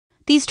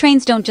These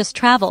trains don't just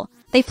travel,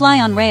 they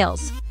fly on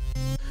rails.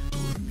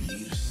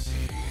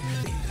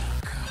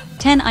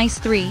 10 Ice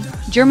 3,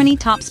 Germany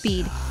top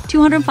speed,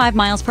 205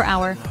 miles per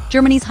hour,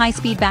 Germany's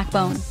high-speed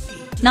backbone.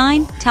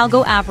 9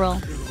 Talgo Avril,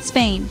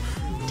 Spain.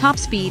 Top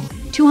speed,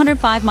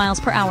 205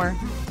 miles per hour,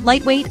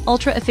 lightweight,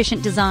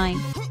 ultra-efficient design.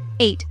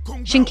 8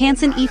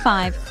 Shinkansen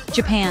E5,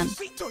 Japan.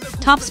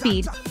 Top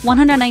speed,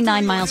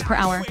 199 miles per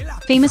hour,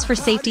 famous for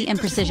safety and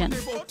precision.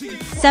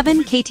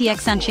 7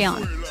 KTX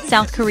Sancheon,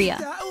 South Korea.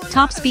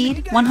 Top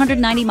speed,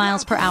 190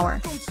 miles per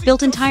hour,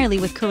 built entirely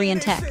with Korean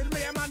tech.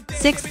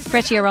 6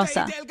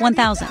 Frecciarossa,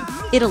 1000,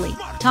 Italy.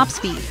 Top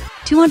speed,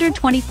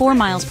 224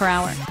 miles per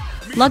hour.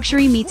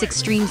 Luxury meets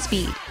extreme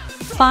speed.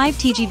 5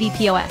 TGV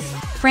POS,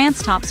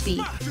 France. Top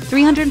speed,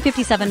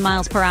 357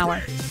 miles per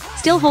hour.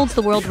 Still holds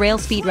the world rail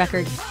speed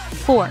record.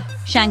 4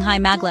 Shanghai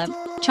Maglev,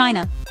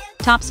 China.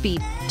 Top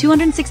speed,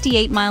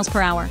 268 miles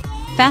per hour.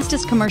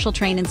 Fastest commercial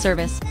train in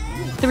service.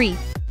 3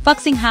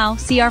 Fuxinghao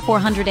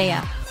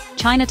CR400AF,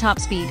 China. Top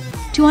speed,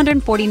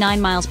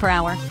 249 miles per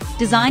hour.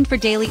 Designed for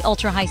daily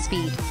ultra-high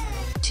speed.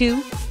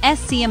 2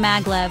 SC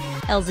Maglev,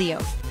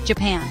 LZO,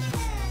 Japan.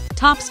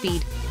 Top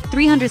speed,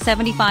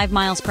 375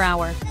 miles per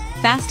hour.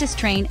 Fastest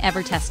train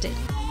ever tested.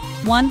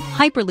 1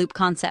 Hyperloop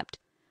concept.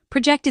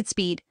 Projected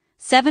speed,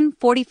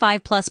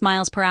 745 plus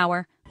miles per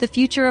hour. The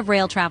future of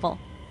rail travel.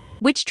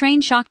 Which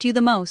train shocked you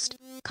the most?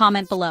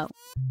 Comment below.